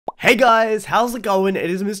Hey guys, how's it going? It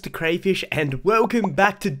is MrCrayfish and welcome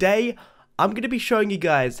back. Today I'm going to be showing you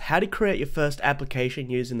guys how to create your first application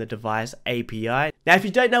using the device API. Now if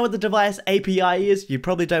you don't know what the device API is, you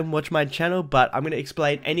probably don't watch my channel, but I'm going to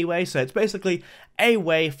explain anyway. So it's basically a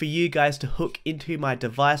way for you guys to hook into my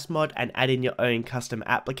device mod and add in your own custom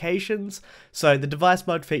applications. So the device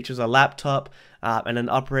mod features a laptop and an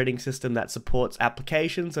operating system that supports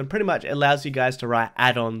applications, and pretty much allows you guys to write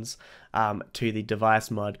add-ons to the device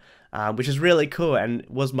mod, which is really cool, and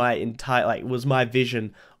was my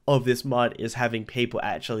vision of this mod, is having people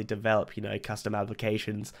actually develop, custom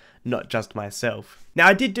applications, not just myself. Now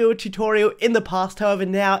I did do a tutorial in the past, however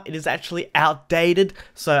now it is actually outdated,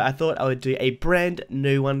 so I thought I would do a brand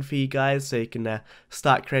new one for you guys so you can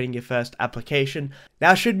start creating your first application.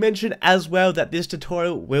 Now I should mention as well that this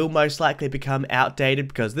tutorial will most likely become outdated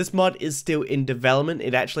because this mod is still in development.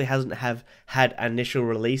 It actually hasn't had initial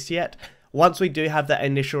release yet. Once we do have that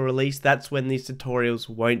initial release, that's when these tutorials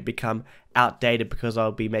won't become outdated, because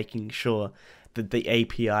I'll be making sure that the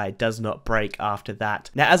API does not break after that.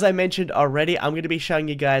 Now, as I mentioned already, I'm going to be showing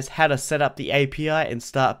you guys how to set up the API and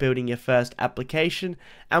start building your first application.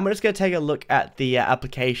 And we're just going to take a look at the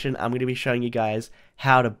application. I'm going to be showing you guys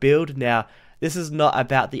how to build. Now, this is not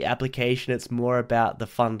about the application, it's more about the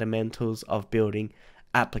fundamentals of building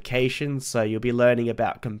applications. So you'll be learning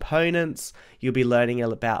about components, you'll be learning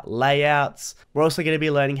about layouts. We're also going to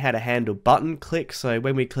be learning how to handle button clicks. So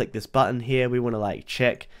when we click this button here, we want to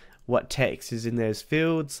check what text is in those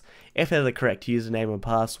fields. If they're the correct username and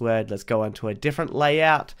password, let's go on to a different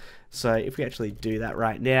layout. So if we actually do that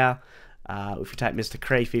right now, if we type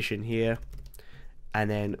MrCrayfish in here, and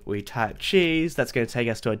then we type cheese, that's going to take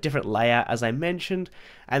us to a different layout, as I mentioned.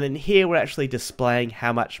 And then here we're actually displaying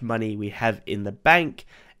how much money we have in the bank,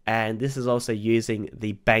 and this is also using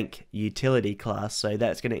the bank utility class, so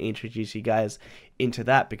that's going to introduce you guys into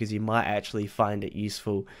that, because you might actually find it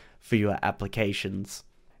useful for your applications.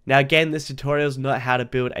 Now again, this tutorial is not how to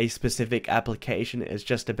build a specific application, it's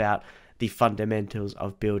just about the fundamentals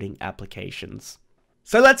of building applications.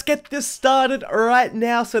 So let's get this started right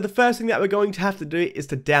now. So the first thing that we're going to have to do is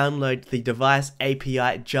to download the device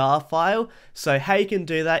API jar file. So how you can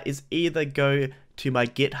do that is either go to my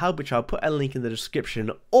GitHub, which I'll put a link in the description,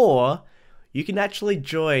 or you can actually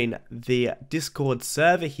join the Discord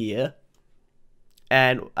server here,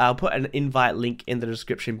 and I'll put an invite link in the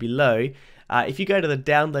description below. If you go to the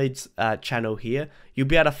downloads channel here, you'll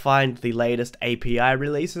be able to find the latest API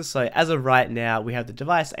releases. So as of right now, we have the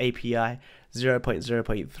device API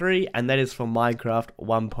 0.0.3, and that is for Minecraft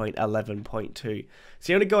 1.11.2.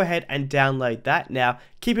 So you want to go ahead and download that. Now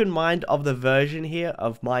keep in mind of the version here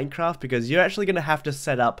of Minecraft, because you're actually going to have to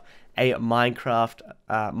set up a Minecraft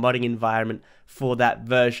modding environment for that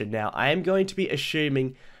version. Now I am going to be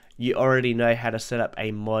assuming you already know how to set up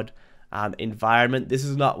a mod environment. This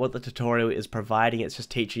is not what the tutorial is providing, it's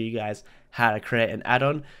just teaching you guys how to create an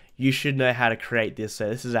add-on. You should know how to create this. So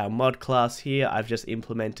this is our mod class here. I've just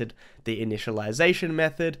implemented the initialization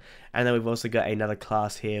method, and then we've also got another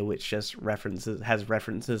class here which just has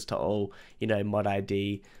references to all, mod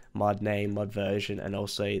ID, mod name, mod version, and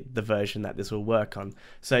also the version that this will work on.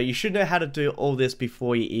 So you should know how to do all this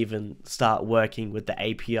before you even start working with the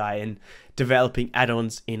API and developing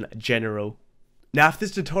add-ons in general. Now if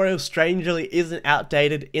this tutorial strangely isn't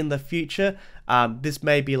outdated in the future, this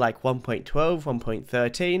may be like 1.12,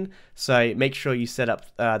 1.13, so make sure you set up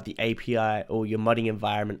the API or your modding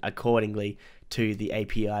environment accordingly to the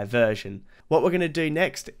API version. What we're going to do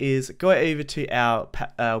next is go over to our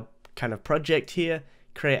kind of project here,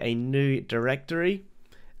 create a new directory.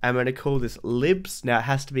 I'm going to call this libs. Now it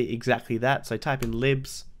has to be exactly that, so type in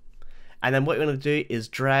libs, and then what you're going to do is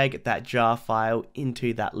drag that jar file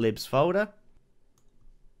into that libs folder.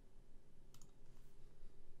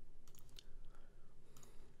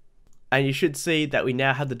 And you should see that we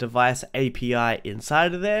now have the device API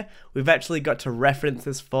inside of there. We've actually got to reference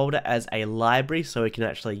this folder as a library, so we can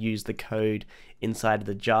actually use the code inside of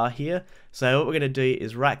the jar here. So what we're going to do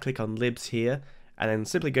is right click on libs here, and then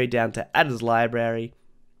simply go down to add as library,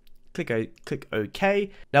 click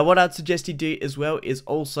OK. Now what I'd suggest you do as well is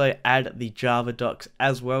also add the Java docs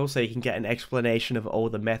as well, so you can get an explanation of all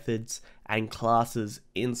the methods and classes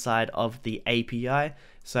inside of the API.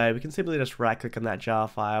 So we can simply just right click on that jar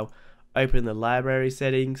file, open the library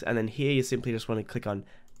settings, and then here you simply just want to click on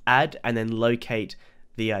add and then locate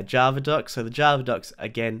the Java docs. So the Java docs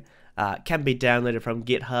again can be downloaded from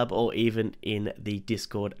GitHub or even in the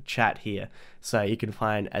Discord chat here. So you can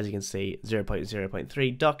find, as you can see,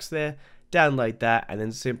 0.0.3 docs there. Download that and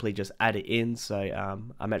then simply just add it in. So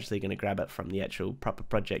I'm actually going to grab it from the actual proper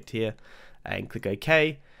project here and click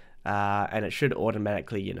OK. and it should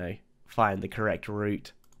automatically, you know, find the correct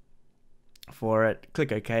route for it.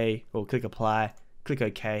 Click OK, or click apply, click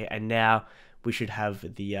OK, and now we should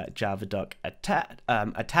have the Java doc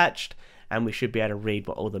attached, and we should be able to read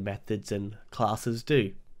what all the methods and classes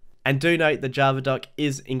do. And do note the Java doc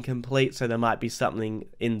is incomplete, so there might be something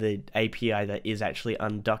in the API that is actually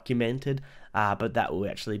undocumented, but that will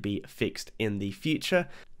actually be fixed in the future.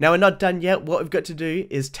 Now we're not done yet. What we've got to do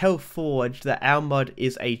is tell Forge that our mod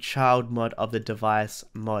is a child mod of the device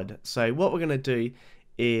mod. So what we're going to do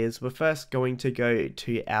is we're first going to go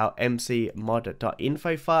to our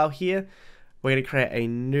mcmod.info file here. We're going to create a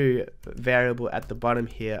new variable at the bottom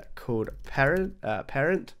here called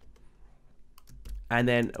parent, and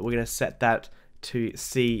then we're going to set that to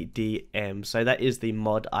CDM. So that is the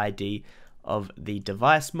mod ID of the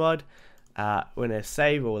device mod. We're going to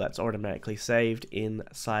save, or that's automatically saved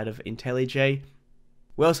inside of IntelliJ.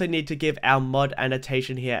 We also need to give our mod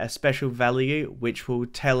annotation here a special value, which will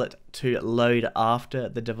tell it to load after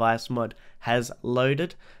the device mod has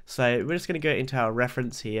loaded. So we're just going to go into our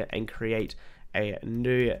reference here and create a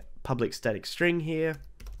new public static string here.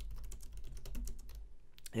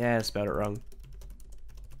 Yeah, I spelled it wrong.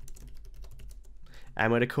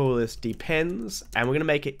 And we're going to call this depends, and we're going to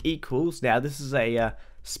make it equals. Now this is a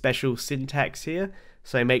special syntax here,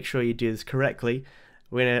 so make sure you do this correctly.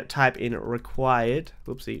 We're going to type in required,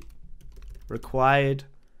 required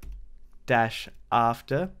dash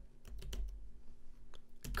after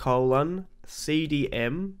colon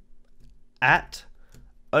CDM at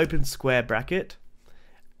open square bracket,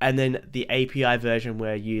 and then the API version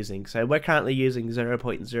we're using. So we're currently using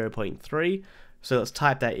 0.0.3, so let's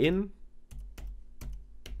type that in,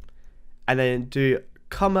 and then do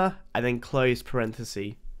comma, and then close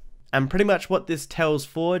parenthesis. And pretty much what this tells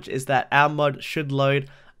Forge is that our mod should load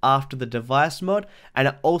after the device mod, and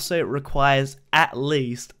it also requires at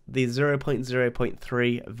least the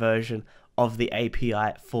 0.0.3 version of the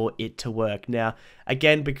API for it to work. Now,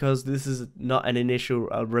 again, because this is not an initial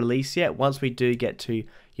release yet, once we do get to,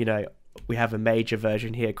 you know, we have a major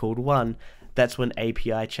version here called 1, that's when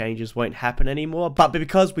API changes won't happen anymore. But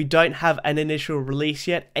because we don't have an initial release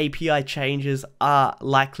yet, API changes are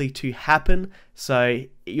likely to happen. So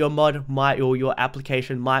your mod might, or your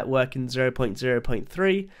application might work in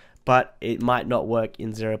 0.0.3, but it might not work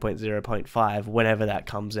in 0.0.5 whenever that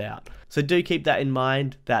comes out. So do keep that in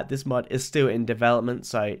mind, that this mod is still in development,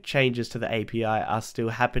 so changes to the API are still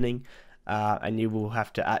happening, and you will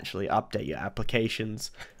have to actually update your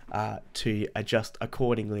applications to adjust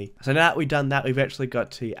accordingly. So now that we've done that, we've actually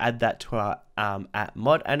got to add that to our at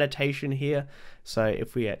mod annotation here. So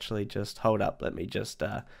if we actually just hold up, let me just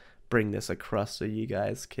bring this across so you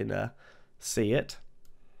guys can see it.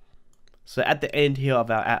 So at the end here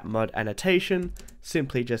of our at mod annotation,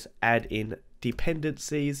 simply just add in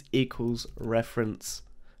dependencies equals reference,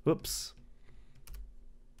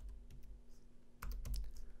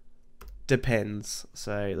 depends.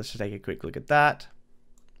 So let's just take a quick look at that.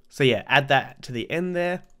 So yeah, add that to the end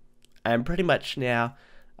there, and pretty much now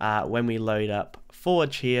when we load up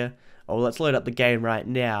Forge here, or let's load up the game right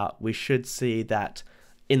now, we should see that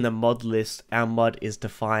in the mod list our mod is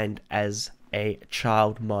defined as a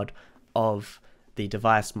child mod of the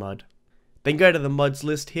device mod. Then go to the mods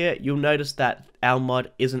list here, you'll notice that our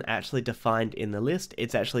mod isn't actually defined in the list,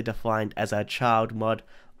 it's actually defined as a child mod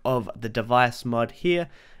of the device mod here,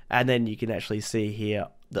 and then you can actually see here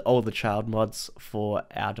all the child mods for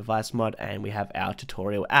our device mod, and we have our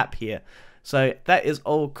tutorial app here. So that is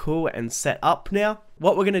all cool and set up now.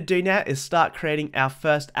 What we're going to do now is start creating our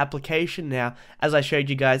first application. Now, as I showed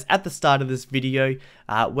you guys at the start of this video,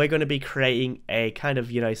 we're going to be creating a kind of,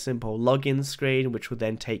 you know, simple login screen, which will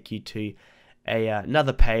then take you to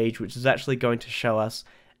another page, which is actually going to show us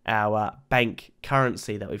our bank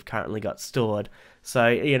currency that we've currently got stored. So,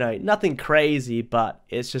 you know, nothing crazy, but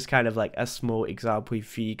it's just kind of like a small example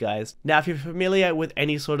for you guys. Now, if you're familiar with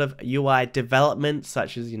any sort of UI development,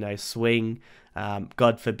 such as, you know, Swing,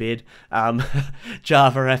 God forbid,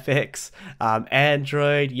 JavaFX,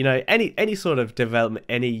 Android, you know, any sort of development,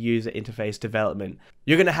 any user interface development,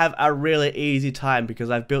 you're going to have a really easy time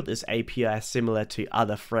because I've built this API similar to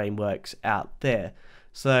other frameworks out there.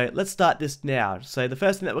 So let's start this now. So the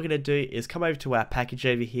first thing that we're going to do is come over to our package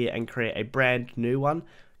over here and create a brand new one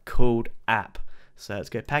called app. So let's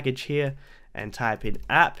go package here and type in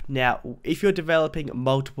app. Now, if you're developing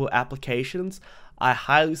multiple applications, I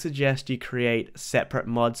highly suggest you create separate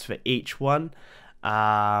mods for each one,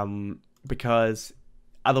 because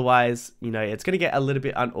Otherwise, you know, it's going to get a little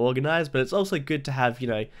bit unorganized, but it's also good to have, you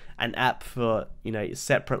know, an app for, you know,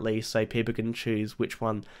 separately so people can choose which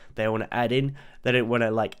one they want to add in. They don't want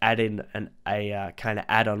to like add in a kind of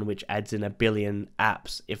add-on which adds in a billion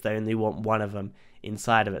apps if they only want one of them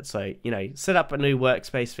inside of it. So, you know, set up a new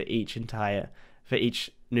workspace for each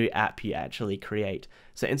new app you actually create.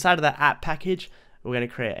 So inside of that app package, we're going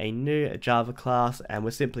to create a new Java class, and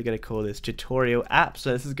we're simply going to call this tutorial app.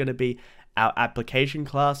 So this is going to be our application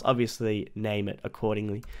class. Obviously name it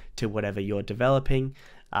accordingly to whatever you're developing.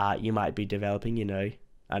 You might be developing, you know,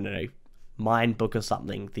 I don't know, Mindbook or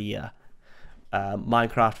something, the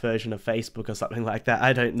Minecraft version of Facebook or something like that,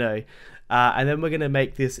 I don't know. And then we're going to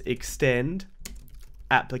make this extend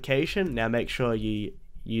application. Now make sure you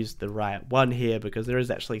use the right one here, because there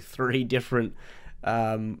is actually 3 different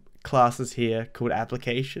classes here called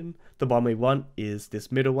application. The one we want is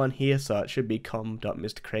this middle one here, so it should be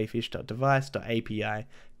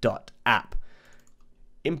com.mrcrayfish.device.api.app.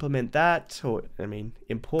 Implement that, or I mean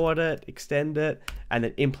import it, extend it, and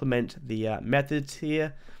then implement the methods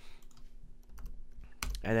here.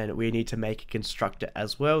 And then we need to make a constructor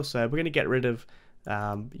as well, so we're going to get rid of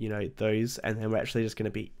you know, those, and then we're actually just going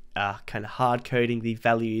to be kind of hard coding the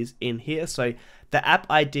values in here. So the app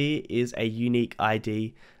ID is a unique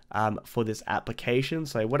ID for this application.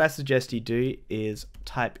 So what I suggest you do is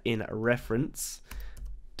type in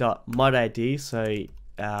reference.modID. So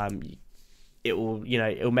it will, you know,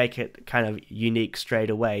 it'll make it kind of unique straight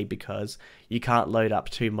away, because you can't load up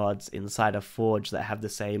 2 mods inside of Forge that have the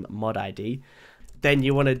same mod ID. Then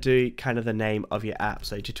you want to do kind of the name of your app,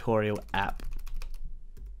 so tutorial app.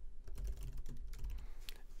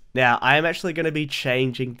 Now, I am actually going to be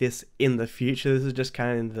changing this in the future. This is just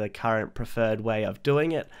kind of the current preferred way of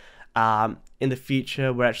doing it. In the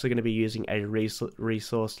future, we're actually going to be using a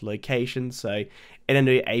resource location. So in a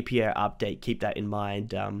new API update, keep that in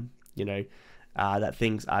mind, you know, that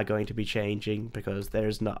things are going to be changing because there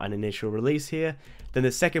is not an initial release here. Then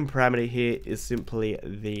the second parameter here is simply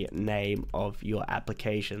the name of your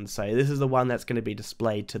application. So this is the one that's going to be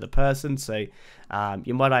displayed to the person. So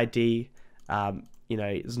your mod ID, you know,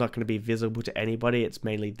 it's not going to be visible to anybody. It's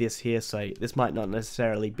mainly this here. So this might not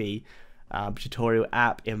necessarily be tutorial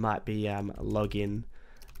app. It might be login,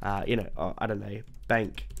 you know, I don't know,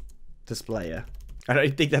 bank displayer. I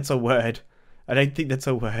don't think that's a word.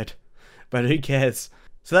 But who cares?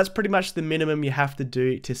 So that's pretty much the minimum you have to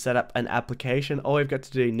do to set up an application. All we've got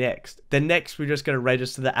to do next. Then next, we're just going to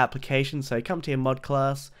register the application. So come to your mod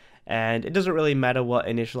class, and it doesn't really matter what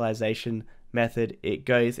initialization method it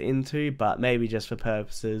goes into, but maybe just for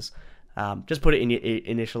purposes, just put it in your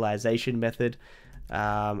initialization method,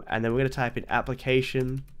 and then we're going to type in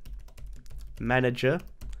application manager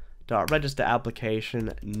dot register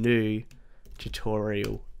application new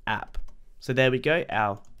tutorial app. So there we go,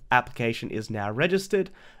 our application is now registered.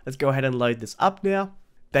 Let's go ahead and load this up now.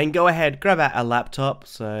 Then go ahead, grab out our laptop.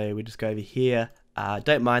 So we just go over here.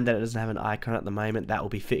 Don't mind that it doesn't have an icon at the moment. That will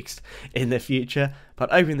be fixed in the future.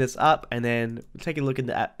 But open this up, and then take a look in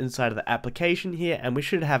the inside of the application here, and we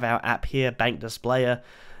should have our app here, Bank Displayer,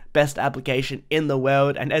 best application in the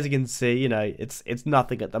world. And as you can see, you know, it's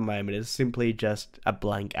nothing at the moment. It's simply just a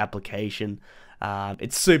blank application.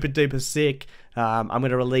 It's super duper sick. I'm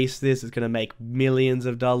going to release this. It's going to make millions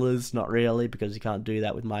of dollars. Not really, because you can't do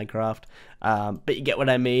that with Minecraft. But you get what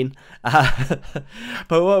I mean. But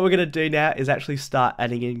what we're going to do now is actually start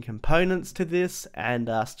adding in components to this, and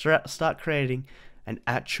start creating an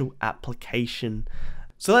actual application.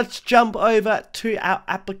 So let's jump over to our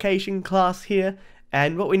application class here.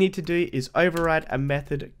 And what we need to do is override a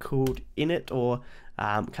method called init, or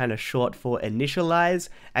kind of short for initialize,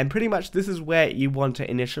 and pretty much this is where you want to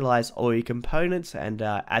initialize all your components and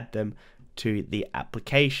add them to the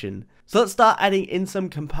application. So let's start adding in some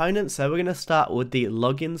components. So we're going to start with the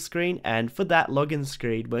login screen, and for that login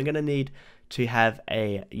screen we're going to need to have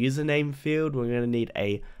a username field, we're going to need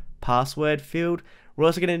a password field, we're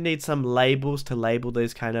also going to need some labels to label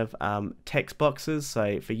those kind of text boxes,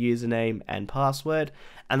 so for username and password,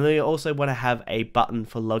 and then we also want to have a button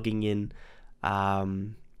for logging in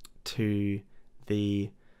to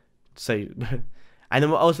the, so and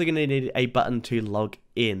then we're also going to need a button to log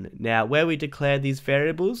in. Now where we declare these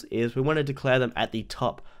variables is we want to declare them at the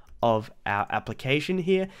top of our application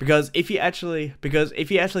here, because if you actually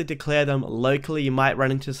declare them locally, you might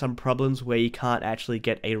run into some problems where you can't actually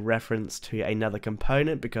get a reference to another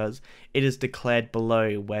component because it is declared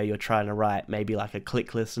below where you're trying to write, maybe like a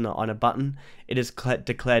click listener on a button. It is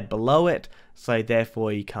declared below it, so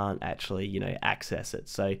therefore you can't actually, you know, access it.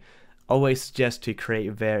 So always suggest to create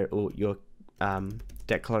your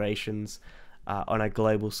declarations on a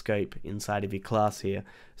global scope inside of your class here.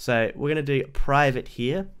 So we're going to do private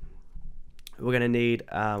here. We're going to need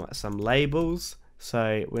some labels.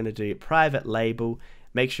 So we're going to do private label.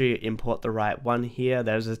 Make sure you import the right one here.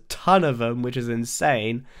 There's a ton of them, which is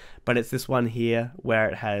insane, but it's this one here where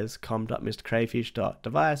it has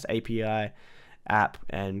com.mrcrayfish.device, API, app,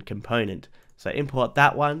 and component. So import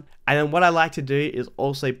that one. And then what I like to do is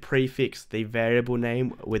also prefix the variable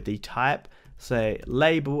name with the type. So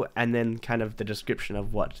label and then kind of the description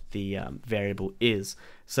of what the variable is.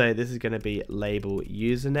 So this is going to be label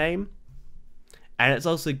username. And it's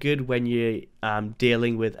also good when you're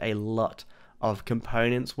dealing with a lot of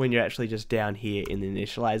components. When you're actually just down here in the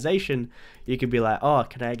initialization, you can be like, oh,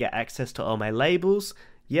 can I get access to all my labels?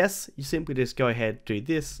 Yes, you simply just go ahead, do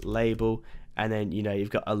this label, and then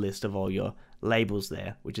you've got a list of all your labels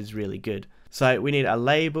there, which is really good. So we need a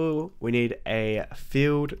label, we need a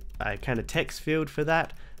field, a kind of text field for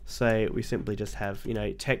that. So we simply just have,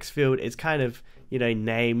 text field. It's kind of,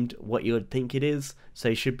 named what you would think it is, so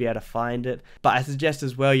you should be able to find it. But I suggest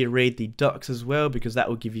as well you read the docs as well, because that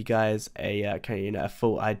will give you guys a kind of, a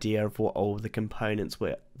full idea of what all the components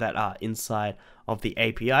that are inside of the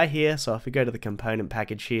API here. So if we go to the component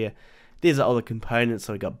package here, these are all the components.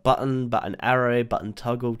 So we got button, button arrow, button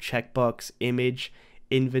toggle, checkbox, image,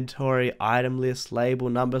 inventory, item list, label,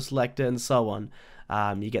 number selector, and so on.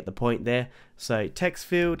 You get the point there. So text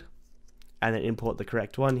field, and then import the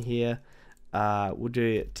correct one here. We'll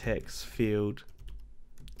do text field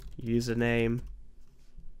username,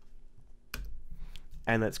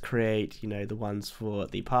 and let's create the ones for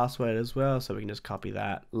the password as well. So we can just copy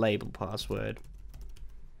that, label password,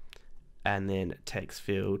 and then text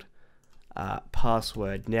field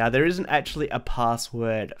password. Now there isn't actually a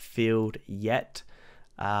password field yet,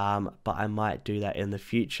 but I might do that in the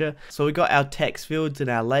future. So we've got our text fields and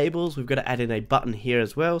our labels. We've got to add in a button here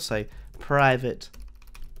as well. So private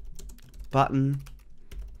button,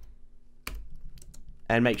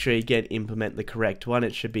 and make sure you implement the correct one.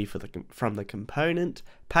 It should be from the component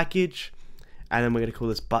package, and then we're going to call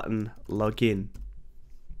this button login.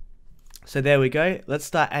 So there we go. Let's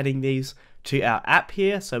start adding these to our app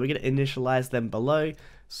here. So we're going to initialize them below.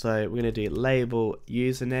 So we're going to do label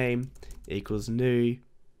username equals new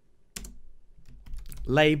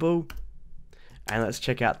label, and let's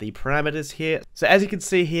check out the parameters here. So as you can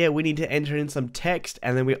see here, we need to enter in some text,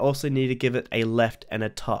 and then we also need to give it a left and a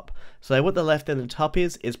top. So what the left and the top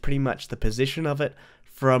is pretty much the position of it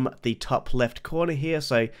from the top left corner here.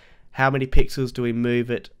 So how many pixels do we move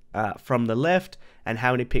it from the left, and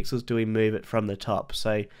how many pixels do we move it from the top?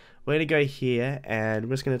 So we're going to go here, and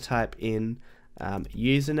we're just going to type in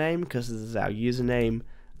username, because this is our username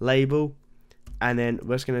label. And then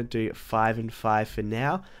we're just going to do 5 and 5 for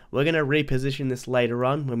now. We're going to reposition this later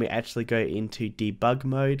on when we actually go into debug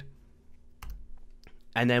mode.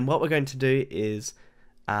 And then what we're going to do is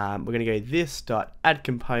we're going to go this.add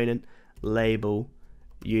component label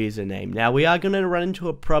username. Now we are going to run into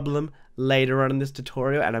a problem later on in this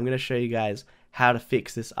tutorial, and I'm going to show you guys how to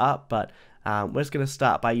fix this up, but we're just going to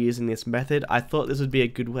start by using this method. I thought this would be a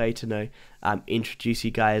good way to introduce you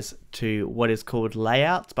guys to what is called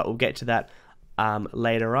layouts, but we'll get to that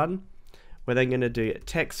later on. We're then going to do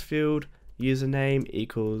text field username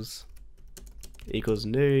equals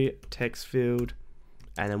new text field,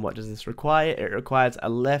 and then what does this require? It requires a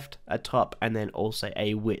left, a top, and then also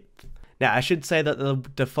a width. Now I should say that the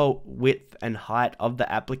default width and height of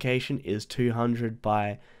the application is 200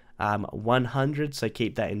 by 100, so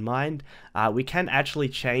keep that in mind. We can actually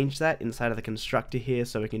change that inside of the constructor here,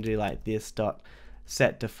 so we can do like this dot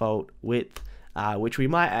set default width, which we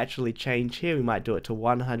might actually change here. We might do it to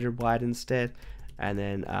 100 wide instead, and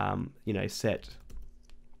then set.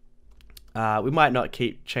 We might not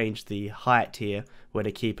change the height here. We're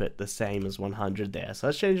to keep it the same as 100 there. So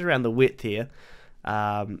let's change around the width here.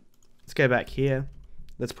 Let's go back here.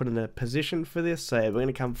 Let's put in a position for this. So we're going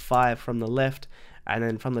to come 5 from the left, and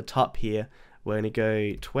then from the top here we're going to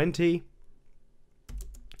go 20,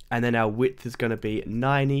 and then our width is going to be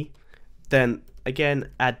 90. Then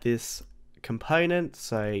again add this component,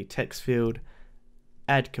 so text field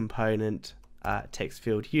add component text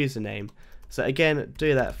field username. So again,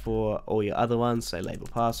 do that for all your other ones. So label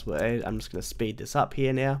password. I'm just going to speed this up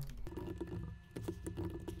here now.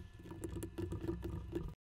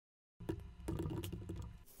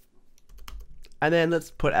 And then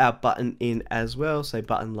let's put our button in as well. So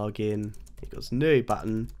button login equals new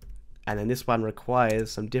button. And then this one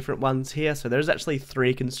requires some different ones here. So there's actually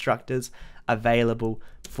 3 constructors available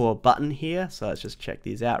for button here. So let's just check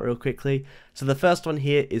these out real quickly. So the first one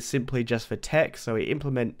here is simply just for text. So we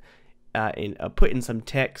implement put in some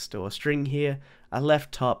text or string here, a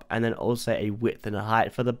left top, and then also a width and a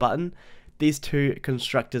height for the button. These two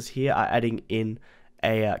constructors here are adding in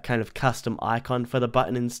a kind of custom icon for the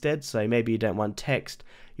button instead. So maybe you don't want text,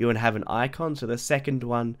 you want to have an icon. So the second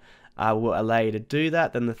one will allow you to do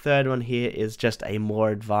that. Then the third one here is just a more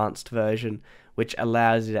advanced version, which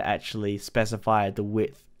allows you to actually specify the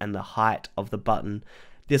width and the height of the button.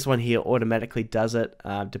 This one here automatically does it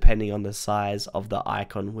depending on the size of the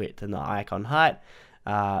icon width and the icon height.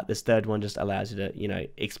 This third one just allows you to,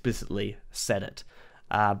 explicitly set it.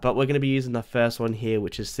 But we're going to be using the first one here,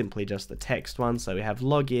 which is simply just the text one. So we have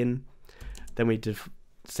login, then we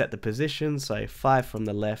set the position, so 5 from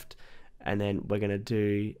the left, and then we're going to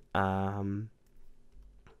do,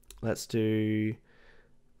 let's do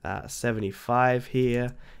 75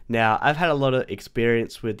 here. Now, I've had a lot of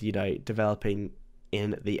experience with, developing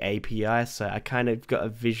in the API, so I kind of got a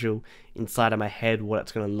visual inside of my head what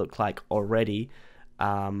it's going to look like already,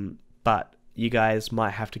 but you guys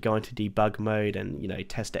might have to go into debug mode and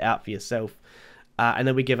test it out for yourself. And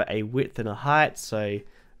then we give it a width and a height, so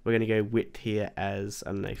we're going to go width here as,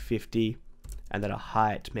 I don't know, 50, and then a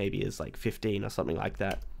height maybe is like 15 or something like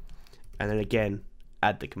that. And then again,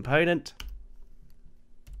 add the component.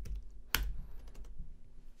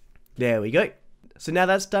 There we go. So now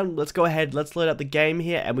that's done, let's go ahead, let's load up the game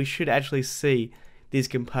here, and we should actually see these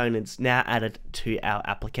components now added to our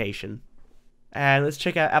application. And let's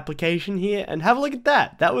check our application here and have a look at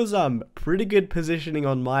that. That was pretty good positioning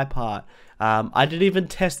on my part. I didn't even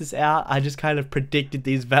test this out, I just kind of predicted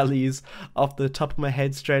these values off the top of my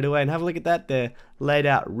head straight away, and have a look at that. They're laid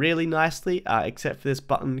out really nicely, except for this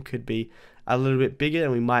button could be a little bit bigger,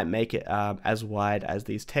 and we might make it as wide as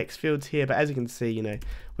these text fields here. But as you can see,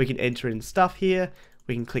 we can enter in stuff here,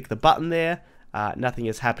 we can click the button there. Nothing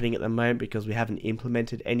is happening at the moment because we haven't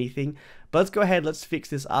implemented anything, but let's go ahead, let's fix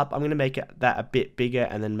this up. I'm going to make that a bit bigger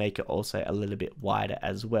and then make it also a little bit wider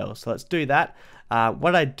as well. So let's do that.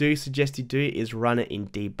 What I do suggest you do is run it in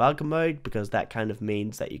debug mode, because that kind of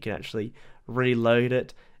means that you can actually reload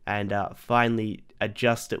it and finally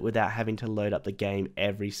adjust it without having to load up the game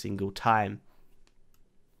every single time.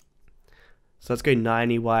 So let's go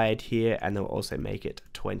 90 wide here, and then we'll also make it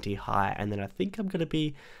 20 high, and then I think I'm gonna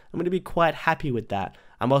be quite happy with that.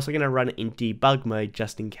 I'm also gonna run it in debug mode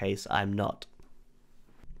just in case I'm not.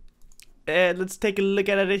 And let's take a look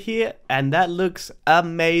at it here, and that looks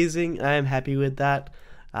amazing. I am happy with that.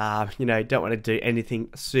 Don't want to do anything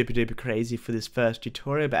super duper crazy for this first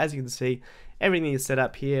tutorial, but as you can see, everything is set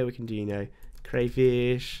up here. We can do,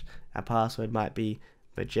 Crayfish. Our password might be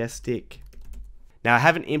Majestic. Now, I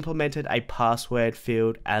haven't implemented a password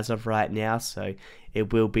field as of right now, so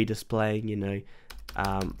it will be displaying,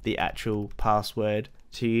 the actual password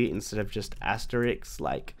to you instead of just asterisks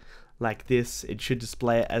like this. It should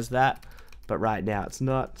display it as that, but right now it's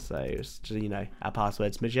not. So just, our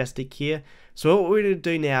password's Majestic here. So what we're going to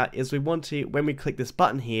do now is we want to, when we click this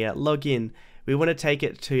button here, log in, we want to take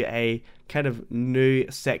it to a kind of new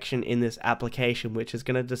section in this application, which is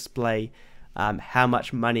going to display how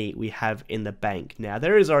much money we have in the bank. Now,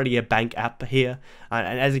 there is already a bank app here,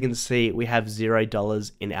 and as you can see, we have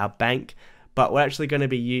 $0 in our bank, but we're actually going to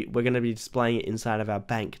be displaying it inside of our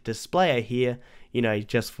bank displayer here,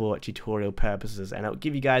 just for tutorial purposes, and it'll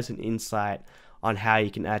give you guys an insight on how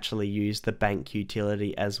you can actually use the bank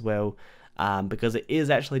utility as well, because it is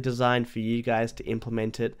actually designed for you guys to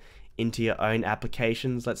implement it into your own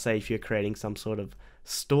applications. Let's say if you're creating some sort of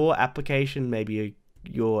store application, maybe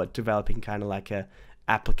you're developing kind of like a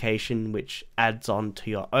application which adds on to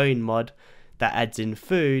your own mod that adds in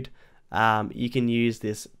food, you can use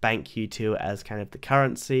this bank util as kind of the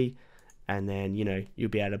currency, and then you'll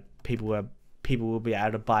be able to people will be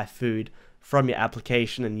able to buy food from your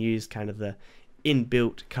application and use kind of the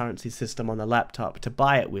inbuilt currency system on the laptop to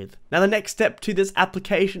buy it with. Now, the next step to this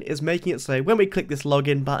application is making it so when we click this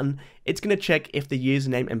login button, it's going to check if the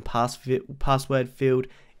username and password field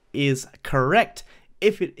is correct.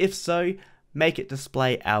 If so, make it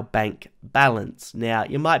display our bank balance. Now,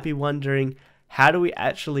 you might be wondering, how do we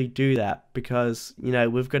actually do that? Because,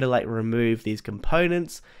 we've got to remove these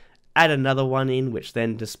components, add another one in, which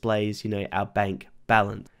then displays, our bank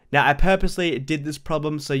balance. Now, I purposely did this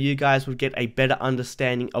problem so you guys would get a better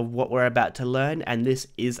understanding of what we're about to learn, and this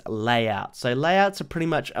is layout. So layouts are pretty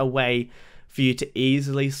much a way for you to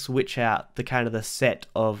easily switch out the set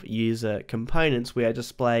of user components we are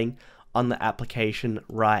displaying on the application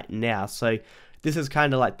right now. So this is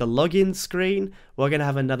kind of like the login screen. We're going to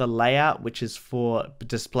have another layout which is for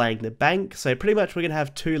displaying the bank. So pretty much we're going to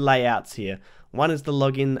have two layouts here. One is the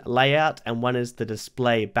login layout and one is the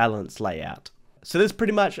display balance layout. So this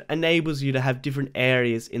pretty much enables you to have different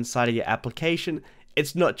areas inside of your application.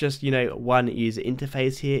 It's not just, one user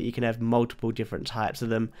interface here. You can have multiple different types of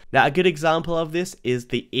them. Now, a good example of this is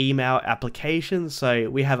the email application. So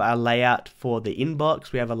we have our layout for the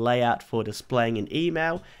inbox. We have a layout for displaying an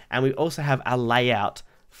email. And we also have a layout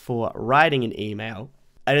for writing an email.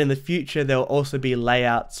 And in the future, there will also be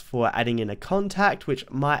layouts for adding in a contact, which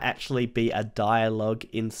might actually be a dialogue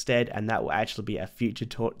instead. And that will actually be a future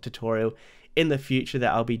tutorial in the future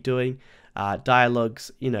that I'll be doing.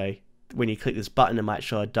 Dialogues, when you click this button, it might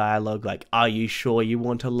show a dialogue like, are you sure you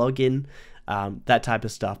want to log in? That type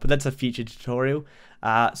of stuff, but that's a future tutorial.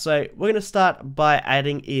 So we're going to start by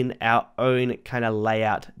adding in our own kind of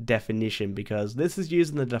layout definition, because this is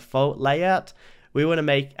using the default layout. We want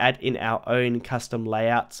to add in our own custom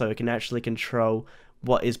layout so we can actually control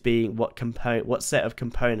what set of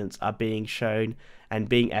components are being shown and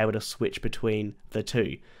being able to switch between the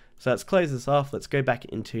two. So let's close this off. Let's go back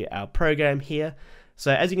into our program here.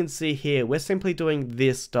 So as you can see here, we're simply doing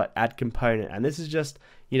this.add component, and this is just,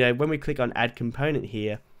 when we click on add component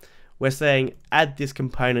here, we're saying add this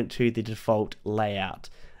component to the default layout.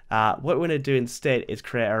 What we're going to do instead is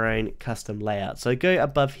create our own custom layout. So go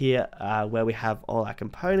above here where we have all our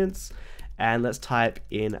components, and let's type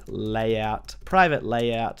in layout, private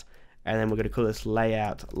layout, and then we're going to call this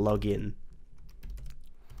layout login.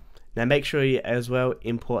 Now make sure you as well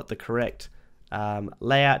import the correct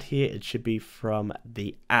layout here. It should be from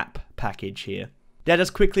the app package here. Now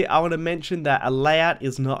just quickly, I want to mention that a layout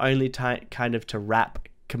is not only kind of to wrap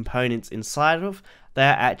components inside of, they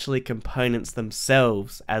are actually components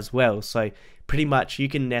themselves as well. So pretty much you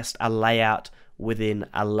can nest a layout within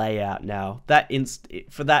a layout. Now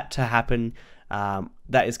for that to happen,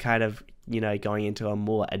 that is kind of going into a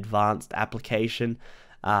more advanced application.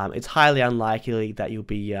 It's highly unlikely that you'll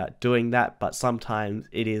be doing that, but sometimes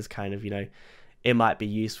it is kind of it might be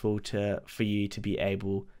useful for you to be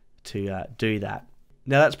able to do that.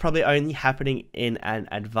 Now that's probably only happening in an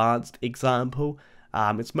advanced example.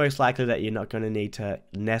 It's most likely that you're not going to need to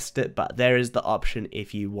nest it, but there is the option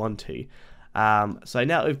if you want to. So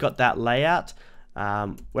now we've got that layout,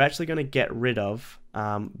 we're actually going to get rid of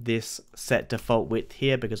this set default width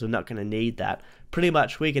here because we're not going to need that. Pretty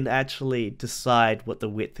much we can actually decide what the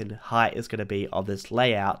width and height is going to be of this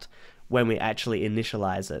layout when we actually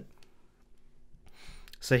initialize it.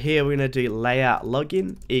 So here we're going to do layout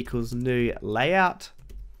login equals new layout.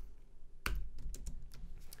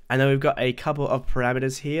 And then we've got a couple of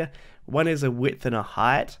parameters here. One is a width and a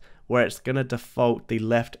height, where it's going to default the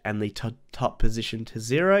left and the top position to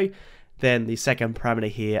 0. Then the second parameter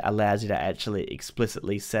here allows you to actually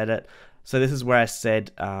explicitly set it. So this is where I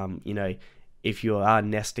said, if you are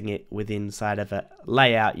nesting it within inside of a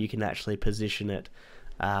layout, you can actually position it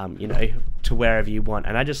to wherever you want.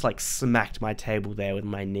 And I just like smacked my table there with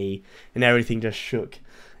my knee and everything just shook.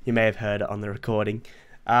 You may have heard it on the recording.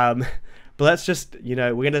 But let's just,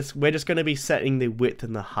 we're just going to be setting the width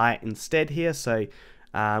and the height instead here. So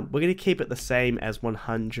we're going to keep it the same as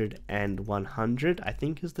 100 and 100, I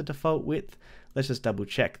think is the default width. Let's just double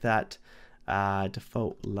check that.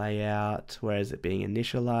 Default layout, where is it being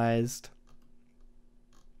initialized?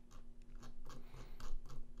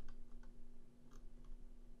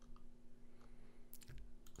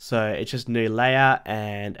 So it's just new layout,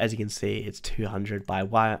 and as you can see, it's 200 by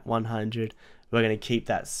 100. We're going to keep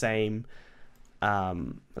that same,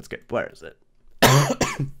 let's go, where is it?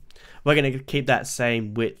 We're going to keep that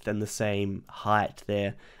same width and the same height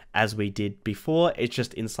there as we did before. It's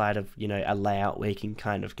just inside of, a layout we can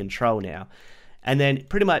kind of control now. And then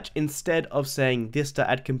pretty much instead of saying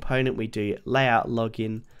this.add component, we do layout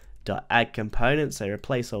login.add component. So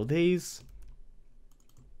replace all these.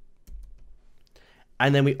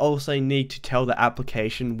 And then we also need to tell the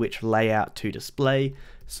application which layout to display.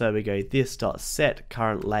 So we go this.set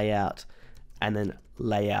current layout and then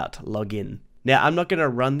layout login. Now I'm not going to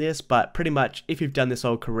run this, but pretty much if you've done this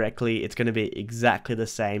all correctly, it's going to be exactly the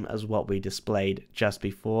same as what we displayed just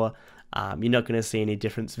before. You're not going to see any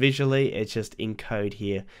difference visually. It's just in code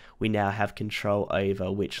here. We now have control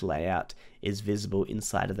over which layout is visible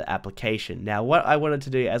inside of the application. Now what I wanted to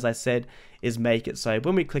do, as I said, is make it so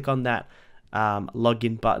when we click on that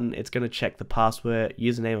login button, it's going to check the password,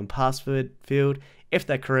 username and password field. If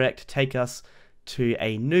they're correct, take us to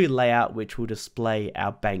a new layout which will display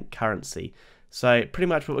our bank currency. So pretty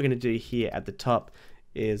much what we're going to do here at the top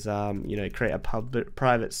is create a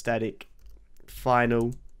private static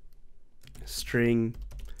final string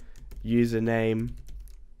username.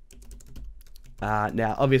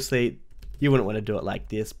 Now obviously you wouldn't want to do it like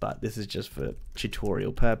this, but this is just for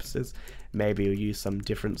tutorial purposes. Maybe you'll use some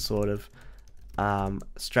different sort of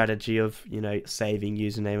strategy of, you know, saving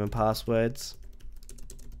username and passwords.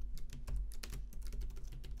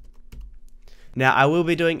 Now, I will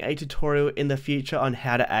be doing a tutorial in the future on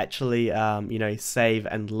how to actually, you know, save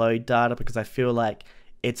and load data, because I feel like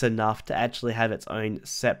it's enough to actually have its own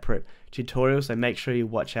separate tutorial. So make sure you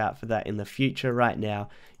watch out for that in the future. Right now,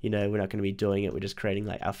 you know, we're not going to be doing it. We're just creating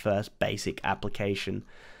like our first basic application.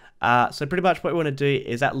 So pretty much what we want to do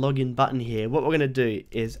is that login button here. What we're going to do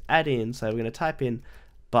is add in, so we're going to type in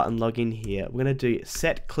button login here. We're going to do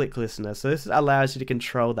set click listener. So this allows you to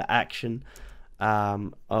control the action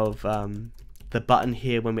of the button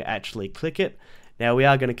here when we actually click it. Now we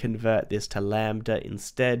are going to convert this to lambda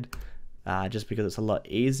instead, just because it's a lot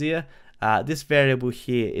easier. This variable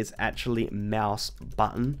here is actually mouse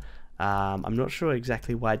button. I'm not sure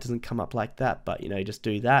exactly why it doesn't come up like that, but you know, just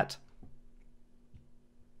do that.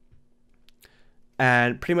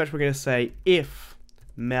 And pretty much we're going to say if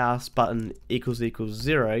mouse button equals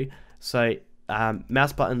 0. So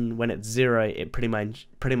mouse button, when it's 0, it pretty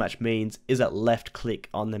much means is it left click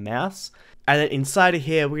on the mouse. And then inside of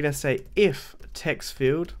here, we're going to say if text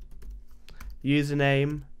field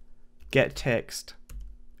username get text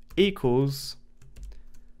equals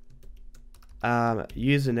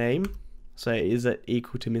username, so is it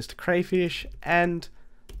equal to MrCrayfish, and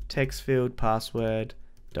text field password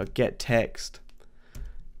dot get text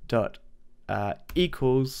dot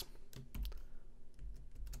equals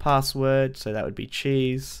password, so that would be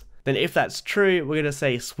cheese. Then if that's true, we're going to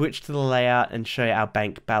say switch to the layout and show our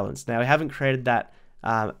bank balance. Now we haven't created that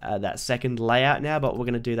that second layout now, but we're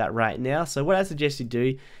going to do that right now. So what I suggest you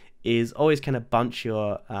do is always kind of bunch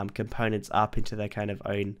your components up into their kind of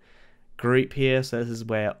own group here. So this is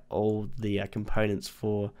where all the components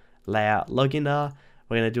for layout login are.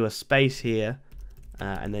 We're going to do a space here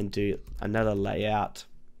and then do another layout.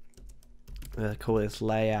 We're going to call this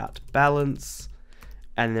layout balance,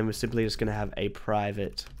 and then we're simply just going to have a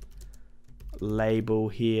private label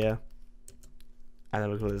here, and then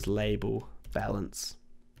we'll call this label balance.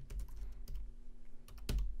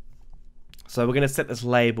 So we're going to set this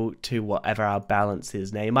label to whatever our balance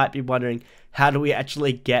is. Now you might be wondering, how do we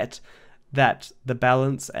actually get the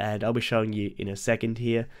balance? And I'll be showing you in a second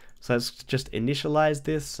here. So let's just initialize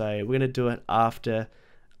this. So we're going to do it after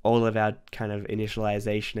all of our kind of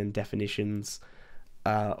initialization and definitions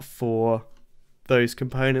for those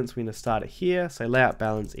components. We're going to start it here. So layout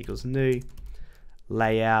balance equals new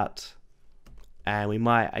layout, and we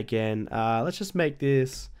might again let's just make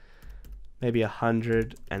this maybe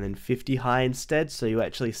 100 and then 50 high instead, so you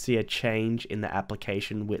actually see a change in the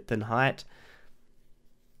application width and height.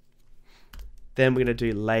 Then we're going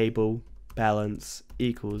to do label balance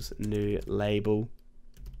equals new label,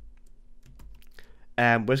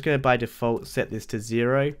 and we're just going to by default set this to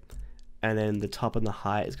 0, and then the top and the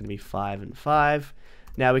height is going to be 5 and 5.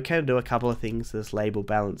 Now we can do a couple of things to this label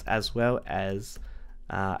balance as well as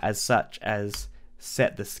such as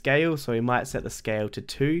set the scale. So we might set the scale to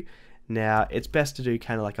 2. Now it's best to do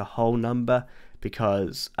kind of like a whole number,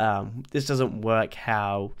 because this doesn't work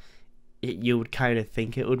how you would kind of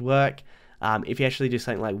think it would work. If you actually do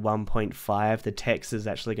something like 1.5, the text is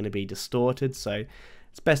actually going to be distorted, so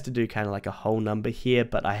it's best to do kind of like a whole number here,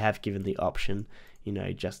 but I have given the option, you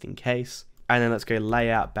know, just in case. And then let's go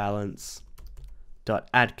layout balance dot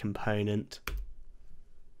add component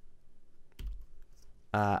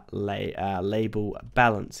label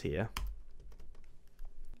balance here.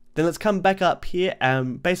 Then let's come back up here,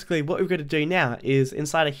 and basically what we've got to do now is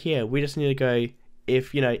inside of here we just need to go,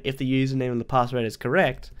 if the username and the password is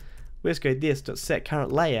correct, we just go this dot set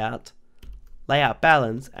current layout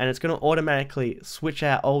balance, and it's going to automatically switch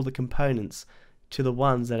out all the components to the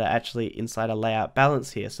ones that are actually inside a layout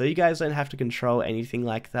balance here. So you guys don't have to control anything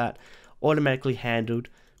like that. Automatically handled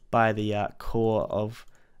by the core of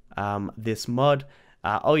this mod.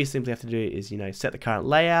 All you simply have to do is, set the current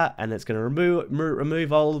layout, and it's going to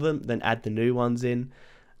remove all of them, then add the new ones in.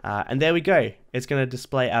 And there we go. It's going to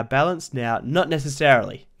display our balance. Now, not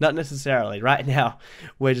necessarily. Right now,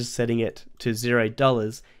 we're just setting it to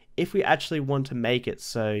 $0. If we actually want to make it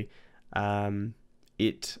so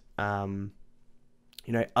it updates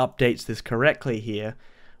this correctly here,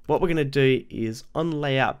 what we're going to do is on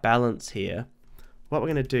layout balance here, what we're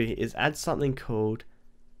going to do is add something called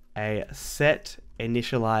a set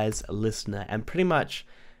initialize listener. And pretty much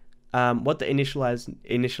what the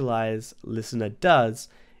initialize listener does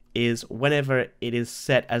is whenever it is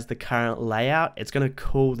set as the current layout, it's going to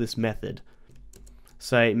call this method.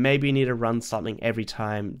 So maybe you need to run something every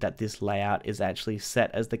time that this layout is actually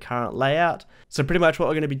set as the current layout. So pretty much what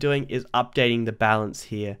we're going to be doing is updating the balance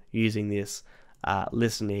here using this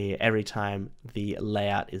listener here every time the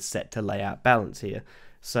layout is set to layout balance here.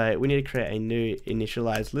 So we need to create a new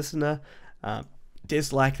initialize listener.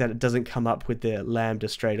 Dislike that it doesn't come up with the lambda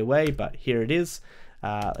straight away, but here it is.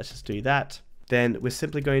 Let's just do that. Then we're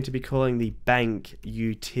simply going to be calling the bank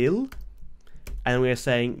util, and we're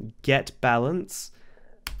saying get balance,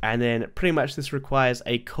 and then pretty much this requires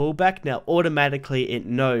a callback. Now automatically it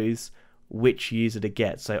knows which user to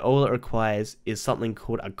get, so all it requires is something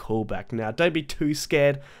called a callback. Now don't be too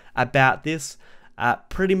scared about this.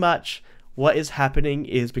 Pretty much what is happening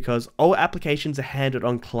is, because all applications are handled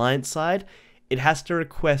on client side, it has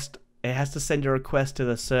to send a request to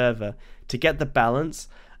the server to get the balance.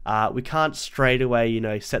 We can't straight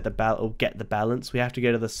away, set the balance or get the balance. We have to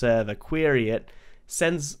go to the server, query it,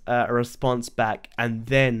 sends a response back, and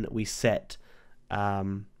then we set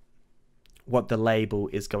what the label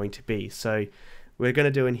is going to be. So we're going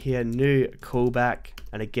to do in here new callback,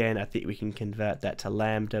 and again I think we can convert that to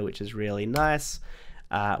lambda, which is really nice.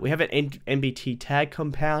 We have an NBT tag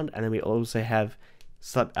compound, and then we also have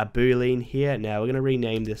a boolean here. Now we're going to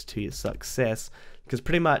rename this to success, because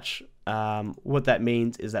pretty much what that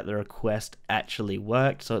means is that the request actually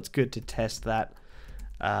worked. So it's good to test that,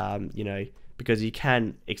 because you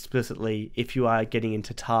can explicitly, if you are getting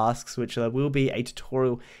into tasks, which there will be a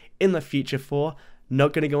tutorial in the future for,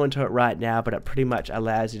 not going to go into it right now, but it pretty much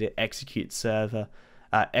allows you to execute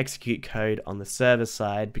code on the server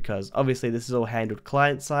side, because obviously this is all handled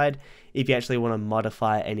client side. If you actually want to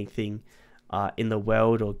modify anything in the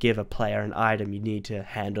world or give a player an item, you need to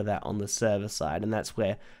handle that on the server side, and that's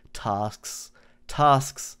where tasks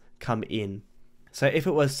come in. So if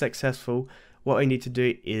it was successful, what we need to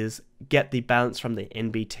do is get the balance from the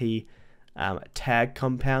NBT tag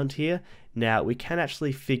compound here. Now we can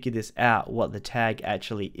actually figure this out, what the tag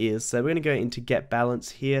actually is. So we're going to go into get balance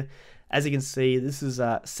here. As you can see, this is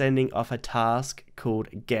sending off a task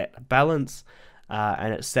called get balance,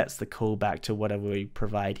 and it sets the callback to whatever we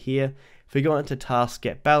provide here. If we go into task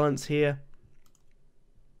get balance here,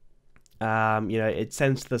 it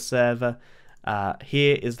sends to the server.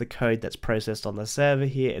 Here is the code that's processed on the server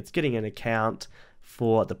here. It's getting an account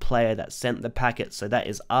for the player that sent the packet, so that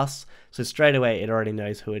is us. So straight away it already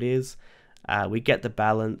knows who it is. We get the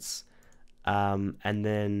balance, and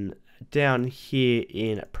then down here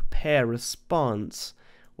in prepare response,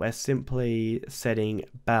 we're simply setting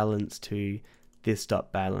balance to this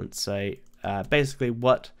dot balance. So basically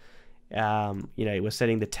what we're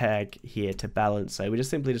setting the tag here to balance. So we just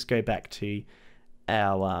simply go back to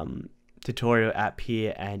our tutorial app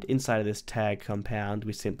here, and inside of this tag compound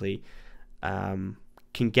we simply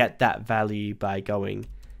can get that value by going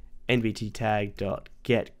nbt tag dot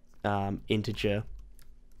get integer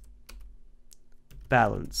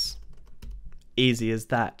balance. Easy as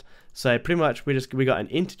that. So pretty much we got an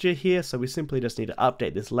integer here, so we simply just need to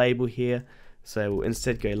update this label here. So we'll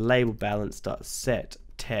instead go label balance dot set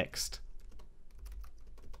text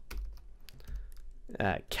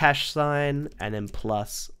cash sign and then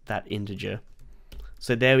plus that integer.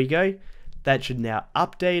 So there we go. That should now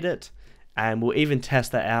update it, and we'll even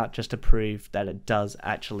test that out just to prove that it does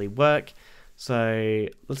actually work. So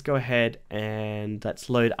let's go ahead and let's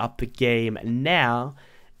load up the game now,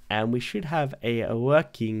 and we should have a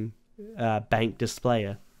working bank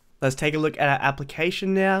displayer. Let's take a look at our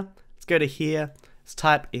application now. Let's go to here. Let's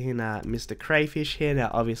type in MrCrayfish here.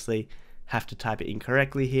 Now obviously have to type it in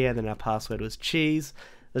correctly here, then our password was cheese.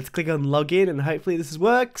 Let's click on login, and hopefully this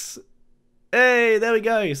works. Hey, there we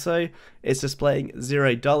go. So it's displaying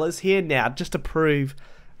 $0 here. Now just to prove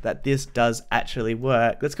that this does actually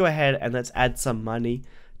work, let's go ahead and let's add some money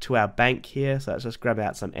to our bank here. So let's just grab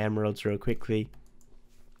out some emeralds real quickly.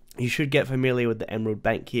 You should get familiar with the emerald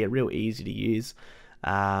bank here, real easy to use.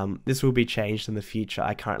 This will be changed in the future.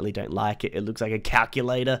 I currently don't like it. It looks like a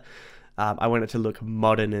calculator. I want it to look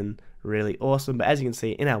modern and really awesome, but as you can see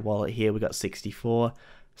in our wallet here we got 64.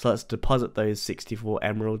 So let's deposit those 64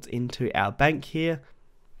 emeralds into our bank here.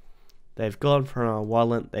 They've gone from our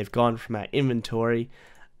wallet, they've gone from our inventory.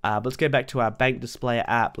 Let's go back to our bank display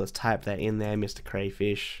app. Let's type that in there,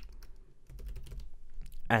 MrCrayfish,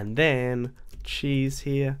 and then cheese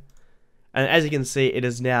here. And as you can see, it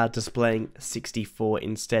is now displaying 64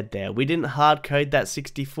 instead there. We didn't hard code that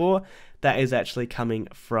 64. That is actually coming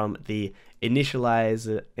from the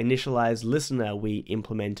initialize listener we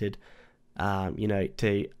implemented,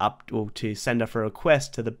 to send off a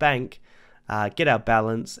request to the bank, get our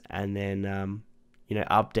balance, and then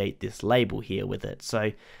update this label here with it.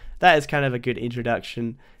 So that is kind of a good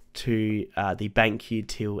introduction to the bank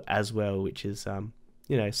util as well, which is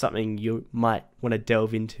something you might want to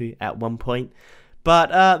delve into at one point.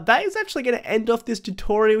 But that is actually going to end off this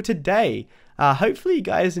tutorial today. Hopefully you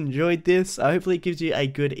guys enjoyed this. Hopefully it gives you a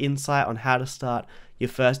good insight on how to start your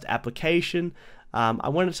first application. I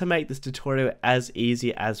wanted to make this tutorial as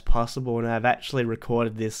easy as possible, and I've actually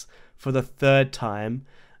recorded this for the 3rd time.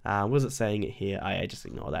 Was it saying it here? I just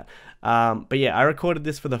ignore that. But yeah, I recorded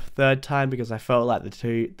this for the 3rd time because I felt like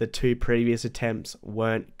the two previous attempts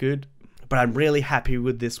weren't good. But I'm really happy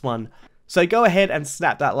with this one. So go ahead and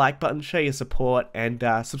snap that like button, show your support, and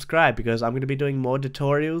subscribe, because I'm going to be doing more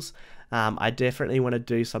tutorials. I definitely want to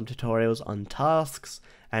do some tutorials on tasks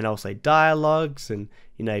and also dialogues, and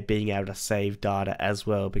being able to save data as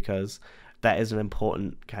well, because that is an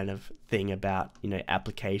important kind of thing about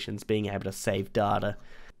applications, being able to save data.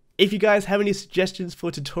 If you guys have any suggestions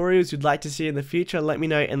for tutorials you'd like to see in the future, let me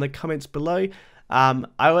know in the comments below.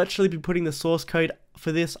 I will actually be putting the source code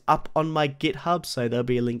for this up on my GitHub, so there'll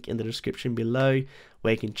be a link in the description below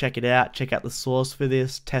where you can check it out, check out the source for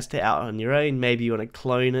this, test it out on your own. Maybe you want to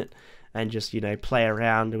clone it and just play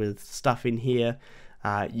around with stuff in here.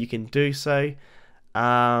 You can do so.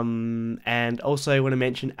 And also want to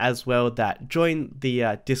mention as well that join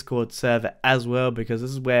the Discord server as well, because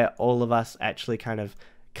this is where all of us actually kind of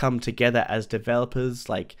come together as developers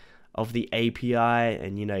of the API,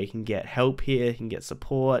 and you can get help here, you can get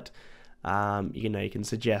support, you can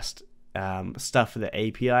suggest stuff for the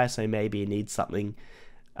API. So maybe you need something,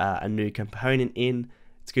 a new component in,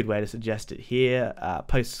 it's a good way to suggest it here.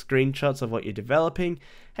 Post screenshots of what you're developing,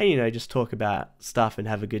 and just talk about stuff and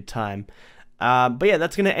have a good time. But yeah,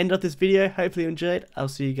 that's going to end off this video. Hopefully you enjoyed. I'll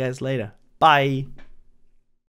see you guys later. Bye.